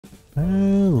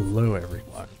Hello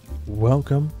everyone,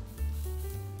 welcome.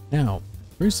 Now,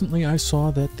 recently I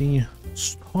saw that the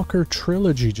STALKER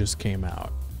Trilogy just came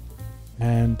out,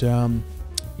 and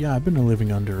yeah, I've been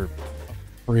living under a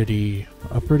pretty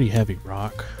heavy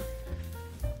rock,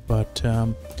 but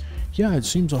yeah, it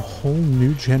seems a whole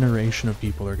new generation of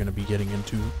people are going to be getting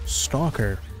into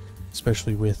STALKER,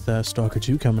 especially with STALKER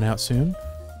 2 coming out soon.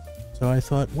 So I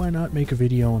thought, why not make a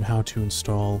video on how to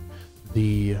install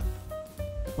the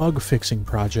bug fixing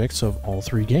projects of all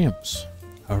three games.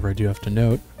 However, I do have to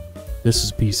note, this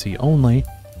is PC only.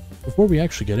 Before we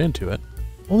actually get into it,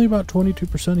 only about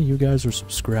 22% of you guys are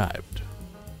subscribed.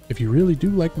 If you really do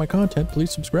like my content,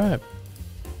 please subscribe.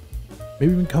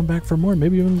 Maybe even come back for more,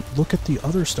 maybe even look at the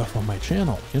other stuff on my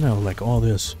channel. You know, like all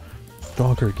this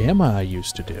STALKER Gamma I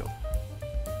used to do,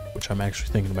 which I'm actually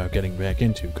thinking about getting back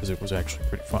into because it was actually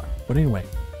pretty fun. But anyway,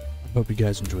 I hope you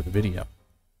guys enjoy the video.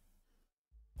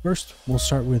 First, we'll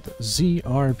start with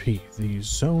ZRP, the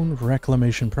Zone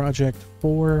Reclamation project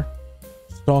for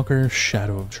STALKER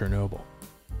Shadow of Chernobyl.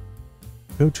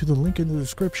 Go to the link in the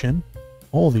description,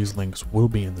 all these links will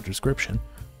be in the description,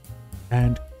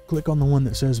 and click on the one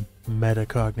that says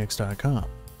metacognics.com.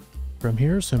 From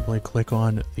here, simply click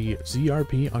on the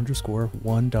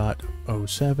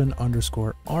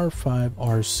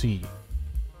ZRP_1.07_R5RC.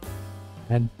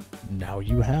 And now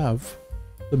you have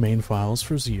the main files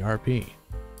for ZRP.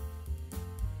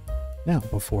 Now,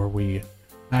 before we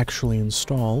actually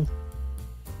install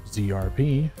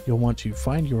ZRP, you'll want to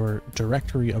find your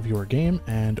directory of your game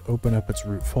and open up its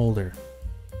root folder.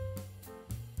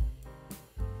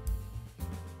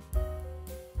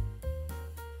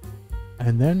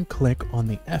 And then click on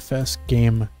the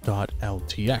fsgame.ltx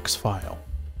file.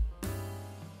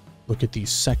 Look at the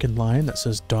second line that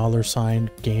says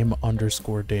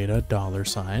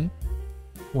 $game_data$,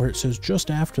 where it says just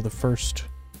after the first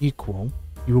equal,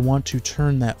 you will want to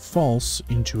turn that false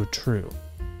into a true.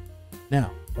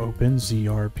 Now, open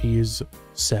ZRP's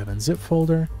 7-zip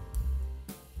folder.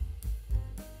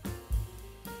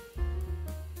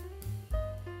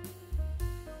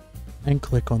 And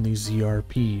click on the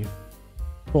ZRP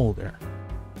folder.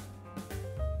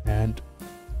 And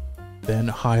then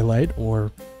highlight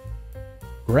or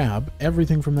grab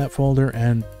everything from that folder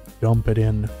and dump it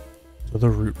in to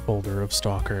the root folder of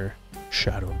STALKER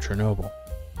Shadow of Chernobyl.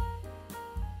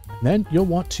 Then you'll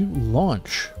want to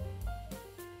launch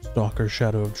STALKER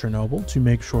Shadow of Chernobyl to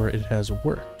make sure it has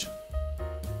worked.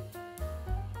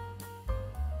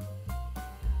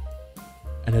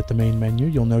 And at the main menu,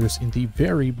 you'll notice in the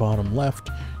very bottom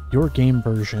left, your game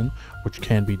version, which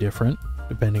can be different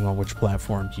depending on which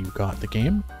platform you got the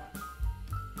game,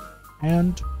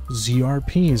 and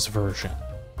ZRP's version.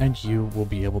 And you will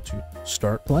be able to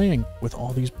start playing with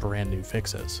all these brand new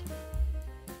fixes.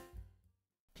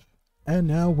 And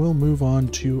now we'll move on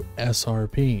to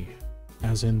SRP,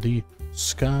 as in the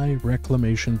Sky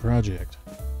Reclamation project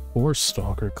for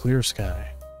STALKER Clear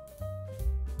Sky.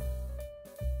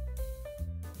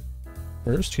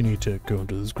 First, you need to go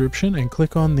into the description and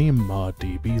click on the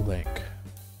ModDB link.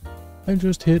 And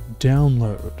just hit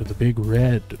download, the big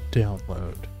red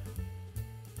download.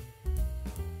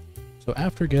 So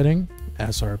after getting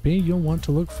SRP, you'll want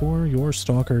to look for your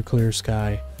STALKER Clear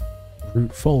Sky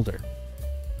root folder.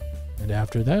 And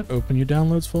after that, open your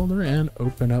downloads folder and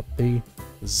open up the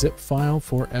zip file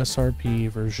for SRP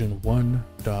version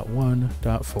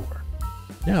 1.1.4.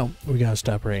 Now, we gotta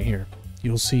stop right here.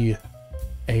 You'll see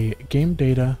a game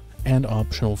data and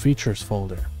optional features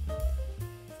folder.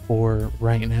 For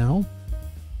right now,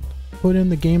 put in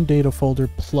the game data folder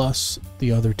plus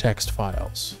the other text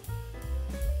files.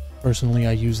 Personally,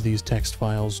 I use these text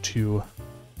files to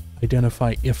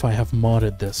identify if I have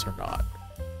modded this or not.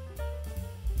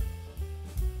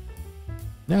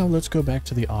 Now let's go back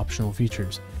to the optional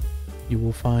features. You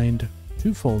will find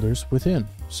two folders within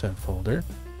said folder.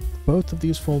 Both of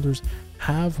these folders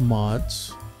have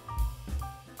mods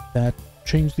that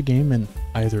change the game in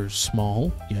either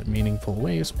small yet meaningful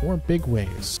ways or big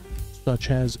ways, such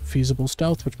as feasible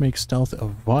stealth, which makes stealth a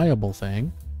viable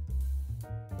thing,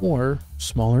 or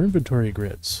smaller inventory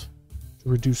grids to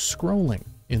reduce scrolling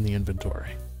in the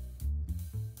inventory.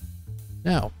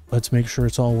 Now, let's make sure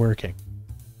it's all working.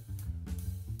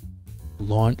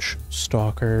 Launch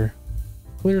STALKER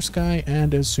Clear Sky,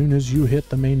 and as soon as you hit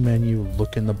the main menu,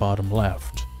 look in the bottom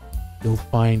left. You'll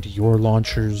find your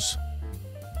launcher's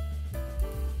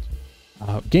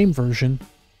game version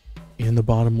in the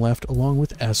bottom left, along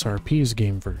with SRP's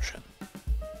game version.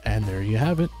 And there you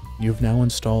have it. You've now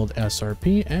installed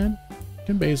SRP and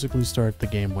can basically start the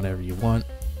game whenever you want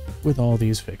with all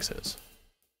these fixes.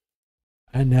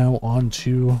 And now on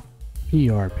to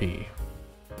PRP.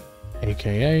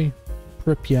 aka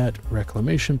Pripyat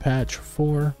Reclamation Patch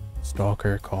for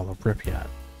Stalker Call of Pripyat.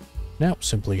 Now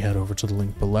simply head over to the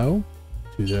link below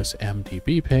to this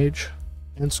MDB page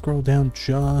and scroll down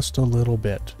just a little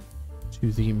bit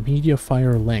to the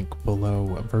Modifier link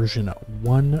below version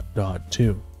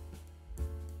 1.2.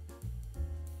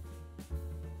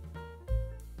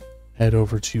 Head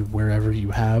over to wherever you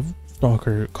have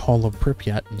Stalker Call of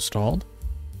Pripyat installed,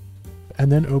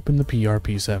 and then open the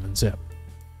PRP7 zip.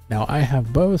 Now I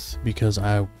have both because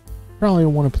I probably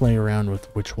want to play around with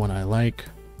which one I like,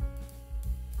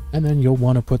 and then you'll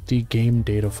want to put the game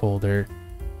data folder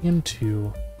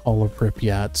into Call of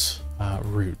Pripyat's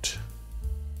root.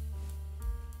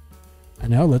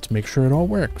 And now let's make sure it all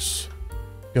works.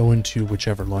 Go into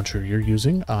whichever launcher you're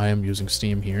using. I am using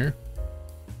Steam here.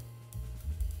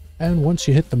 And once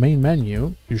you hit the main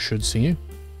menu, you should see,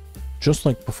 just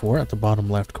like before at the bottom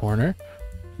left corner,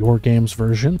 your game's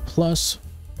version plus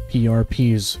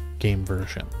PRP's game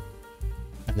version.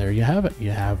 And there you have it.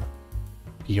 You have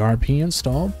PRP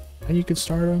installed, and you can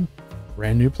start a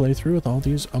brand new playthrough with all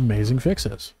these amazing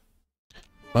fixes.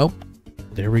 Well,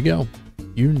 there we go.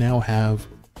 You now have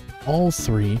all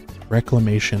 3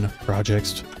 Reclamation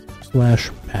projects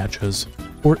 / patches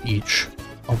for each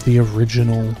of the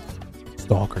original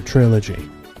Stalker trilogy.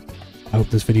 I hope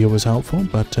this video was helpful,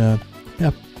 but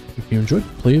yeah, if you enjoyed,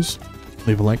 please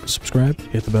leave a like, subscribe,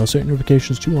 hit the bell, set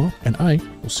notifications to all, and I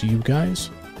will see you guys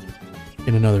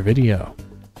in another video.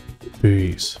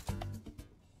 Peace.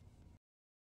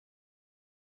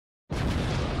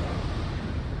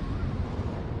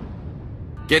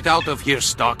 Get out of here,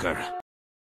 Stalker.